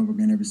thing over and over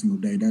again every single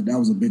day. That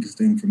was the biggest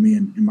thing for me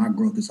in my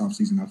growth this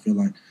offseason, I feel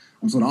like.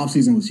 So the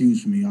offseason was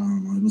huge for me.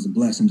 It was a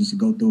blessing just to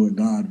go through it.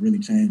 God really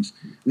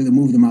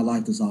moved in my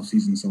life this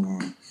offseason. So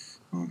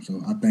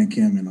I thank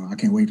him, and I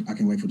can't wait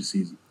for the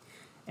season.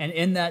 And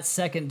in that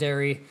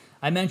secondary,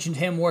 I mentioned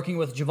him working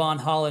with Javon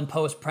Holland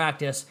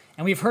post-practice,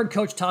 and we've heard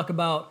Coach talk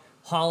about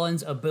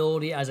Holland's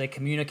ability as a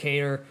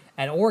communicator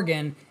at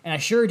Oregon, and I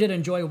sure did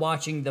enjoy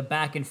watching the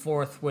back and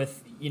forth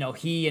with,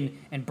 he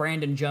and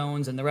Brandon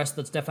Jones and the rest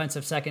of the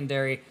defensive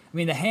secondary. I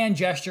mean, the hand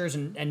gestures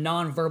and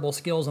nonverbal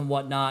skills and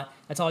whatnot,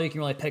 that's all you can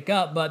really pick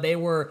up, but they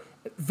were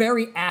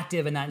very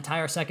active in that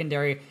entire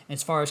secondary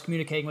as far as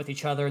communicating with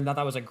each other, and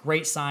that was a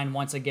great sign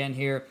once again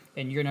here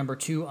in year number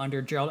 2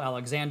 under Gerald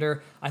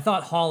Alexander. I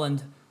thought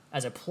Holland,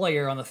 as a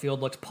player on the field,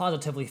 looks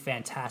positively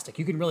fantastic.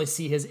 You can really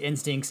see his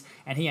instincts,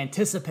 and he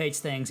anticipates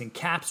things and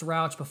caps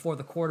routes before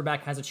the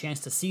quarterback has a chance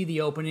to see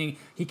the opening.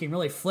 He can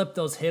really flip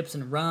those hips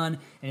and run,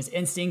 and his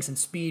instincts and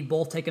speed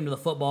both take him to the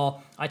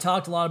football. I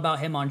talked a lot about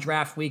him on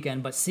draft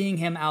weekend, but seeing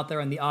him out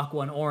there in the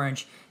aqua and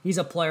orange, he's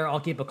a player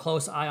I'll keep a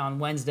close eye on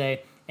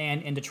Wednesday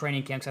and into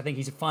training camps. I think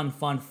he's fun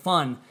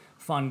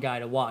fun guy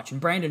to watch. And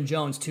Brandon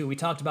Jones, too. We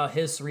talked about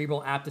his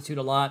cerebral aptitude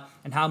a lot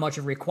and how much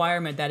of a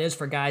requirement that is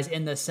for guys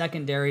in the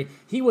secondary.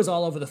 He was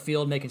all over the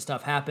field making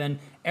stuff happen.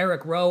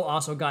 Eric Rowe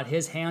also got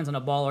his hands on a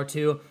ball or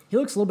two. He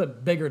looks a little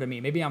bit bigger to me.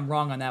 Maybe I'm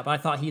wrong on that, but I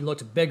thought he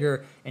looked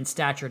bigger in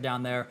stature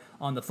down there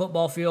on the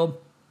football field.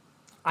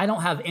 I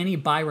don't have any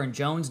Byron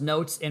Jones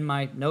notes in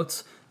my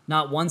notes,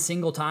 not one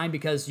single time,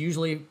 because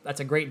usually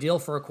that's a great deal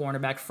for a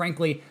cornerback.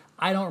 Frankly,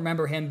 I don't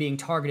remember him being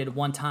targeted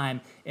one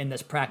time in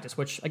this practice,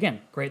 which,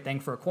 again, great thing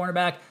for a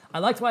cornerback. I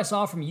liked what I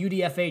saw from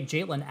UDFA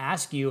Jalen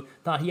Askew.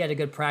 Thought he had a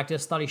good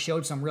practice. Thought he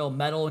showed some real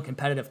mettle and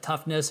competitive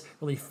toughness.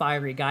 Really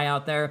fiery guy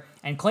out there.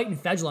 And Clayton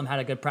Fedulum had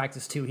a good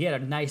practice, too. He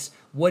had a nice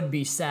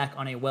would-be sack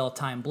on a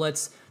well-timed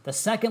blitz. The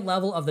second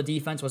level of the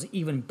defense was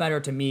even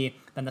better to me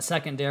than the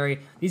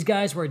secondary. These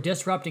guys were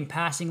disrupting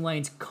passing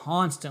lanes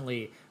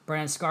constantly.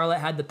 Brandon Scarlett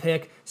had the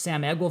pick.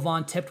 Sam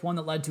Egwavon tipped one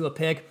that led to a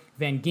pick.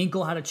 Van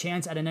Ginkel had a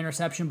chance at an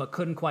interception but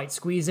couldn't quite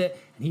squeeze it,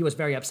 and he was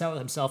very upset with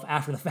himself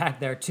after the fact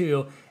there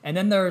too. And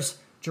then there's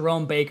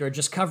Jerome Baker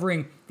just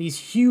covering these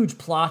huge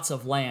plots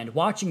of land.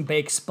 Watching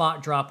Bake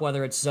spot drop,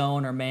 whether it's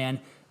zone or man.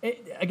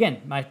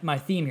 Again, my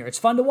theme here. It's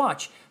fun to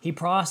watch. He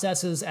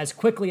processes as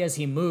quickly as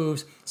he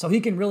moves, so he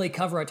can really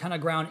cover a ton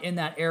of ground in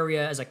that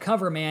area as a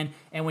cover man.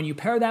 And when you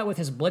pair that with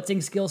his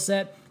blitzing skill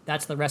set,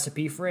 that's the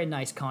recipe for a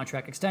nice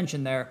contract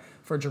extension there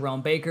for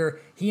Jerome Baker.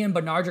 He and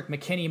Benardrick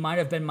McKinney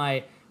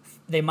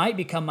might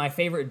become my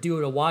favorite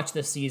duo to watch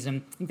this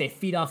season. I think they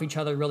feed off each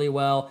other really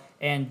well,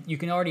 and you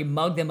can already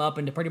mug them up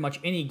into pretty much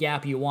any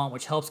gap you want,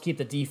 which helps keep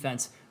the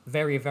defense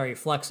very, very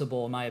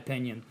flexible, in my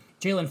opinion.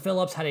 Jalen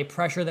Phillips had a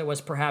pressure that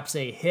was perhaps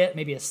a hit,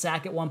 maybe a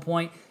sack at one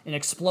point, an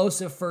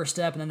explosive first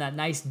step, and then that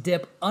nice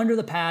dip under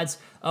the pads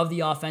of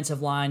the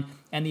offensive line,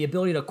 and the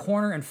ability to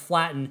corner and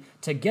flatten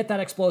to get that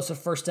explosive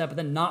first step and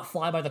then not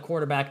fly by the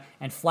quarterback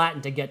and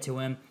flatten to get to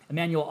him.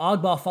 Emmanuel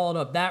Ogbah followed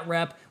up that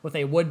rep with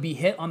a would-be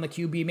hit on the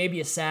QB, maybe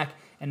a sack,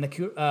 and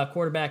the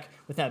quarterback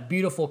with that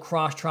beautiful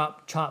cross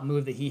chop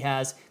move that he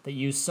has that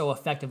used so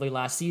effectively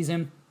last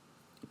season.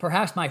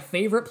 Perhaps my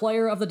favorite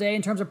player of the day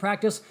in terms of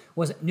practice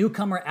was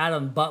newcomer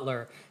Adam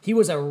Butler. He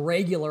was a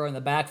regular in the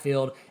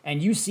backfield,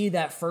 and you see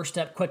that first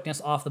step quickness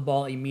off the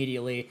ball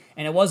immediately.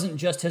 And it wasn't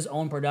just his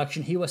own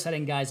production. He was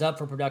setting guys up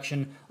for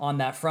production on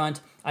that front.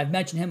 I've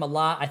mentioned him a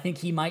lot. I think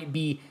he might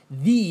be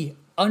the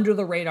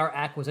under-the-radar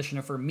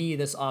acquisition for me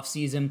this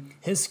offseason.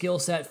 His skill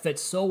set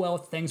fits so well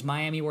with things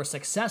Miami were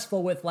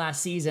successful with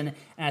last season,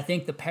 and I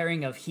think the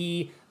pairing of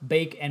he,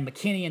 Bake, and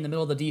McKinney in the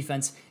middle of the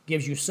defense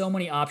gives you so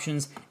many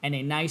options and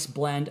a nice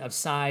blend of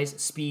size,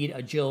 speed,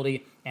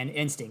 agility, and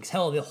instincts.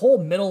 Hell, the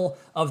whole middle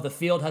of the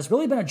field has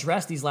really been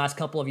addressed these last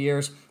couple of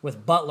years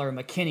with Butler,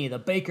 McKinney, the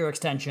Baker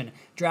extension,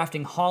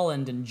 drafting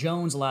Holland and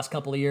Jones the last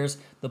couple of years.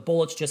 The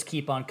bullets just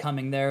keep on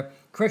coming there.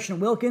 Christian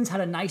Wilkins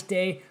had a nice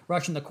day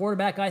rushing the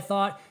quarterback, I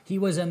thought. He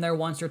was in there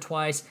once or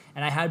twice,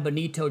 and I had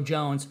Benito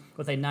Jones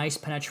with a nice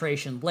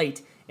penetration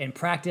late in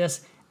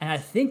practice. And I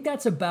think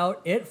that's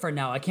about it for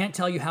now. I can't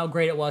tell you how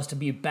great it was to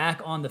be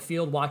back on the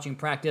field watching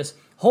practice.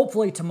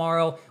 Hopefully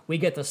tomorrow we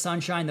get the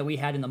sunshine that we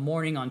had in the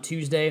morning on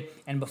Tuesday.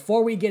 And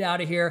before we get out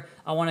of here,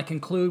 I want to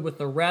conclude with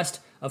the rest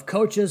of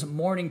Coach's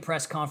morning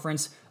press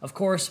conference. Of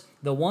course,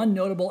 the one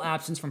notable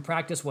absence from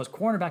practice was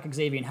cornerback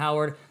Xavier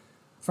Howard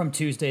from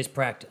Tuesday's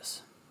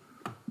practice.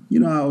 You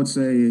know, I would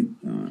say,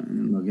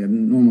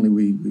 again, normally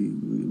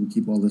we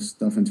keep all this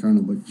stuff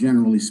internal, but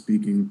generally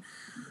speaking,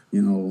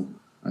 you know,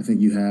 I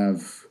think you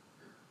have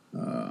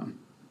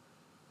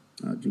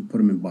you put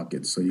them in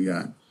buckets. So you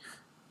got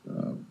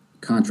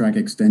contract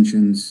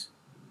extensions,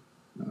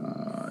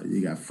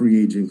 you got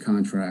free agent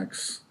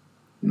contracts.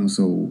 You know,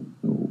 so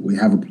we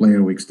have a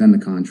player, we extend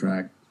the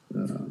contract.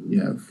 You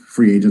have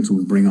free agents who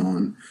we bring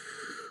on.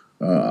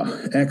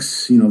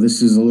 You know,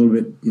 this is a little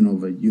bit, you know,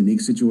 of a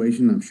unique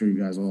situation. I'm sure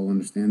you guys all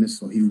understand this.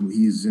 So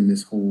he's in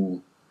this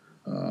whole,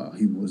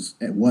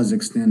 it was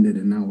extended,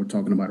 and now we're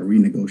talking about a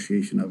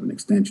renegotiation of an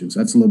extension. So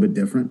that's a little bit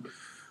different.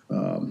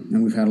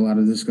 And we've had a lot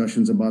of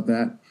discussions about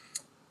that.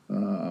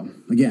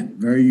 Again,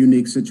 very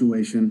unique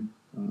situation.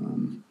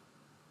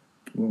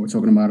 Where we're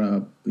talking about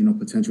a, you know,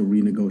 potential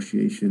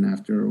renegotiation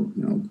after, you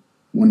know,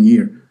 1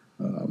 year.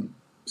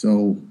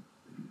 So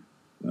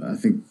I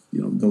think,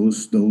 you know,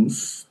 those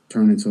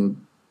turn into,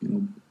 you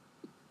know,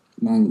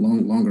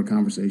 longer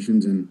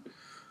conversations, and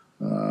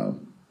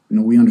you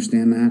know, we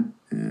understand that,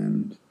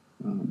 and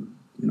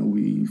you know,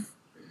 we've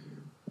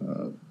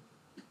you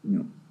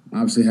know,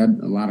 obviously had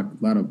a lot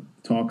of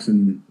talks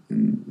and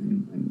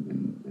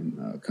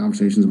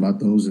conversations about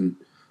those, and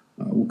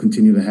we'll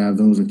continue to have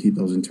those and keep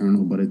those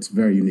internal, but it's a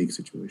very unique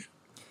situation.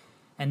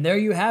 And there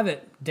you have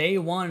it, day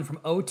one from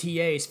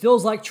OTAs.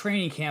 Feels like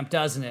training camp,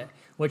 doesn't it?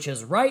 which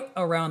is right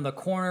around the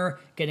corner,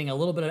 getting a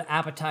little bit of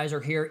appetizer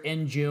here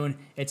in June.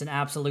 It's an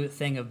absolute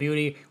thing of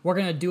beauty. We're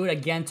going to do it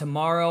again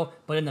tomorrow,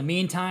 but in the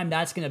meantime,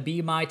 that's going to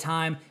be my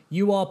time.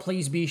 You all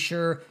please be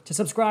sure to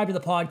subscribe to the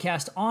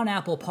podcast on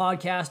Apple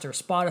Podcast or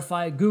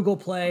Spotify, Google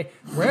Play,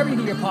 wherever you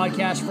get your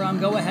podcast from.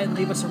 Go ahead and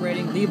leave us a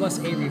rating, leave us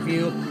a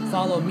review.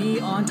 Follow me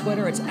on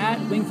Twitter. It's at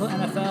Wingfield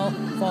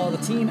NFL. Follow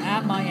the team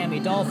at Miami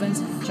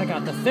Dolphins. Check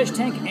out the Fish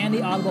Tank and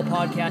the Audible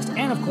podcast,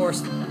 and of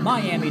course,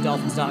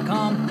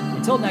 MiamiDolphins.com.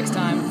 Until next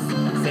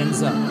time,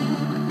 fins up.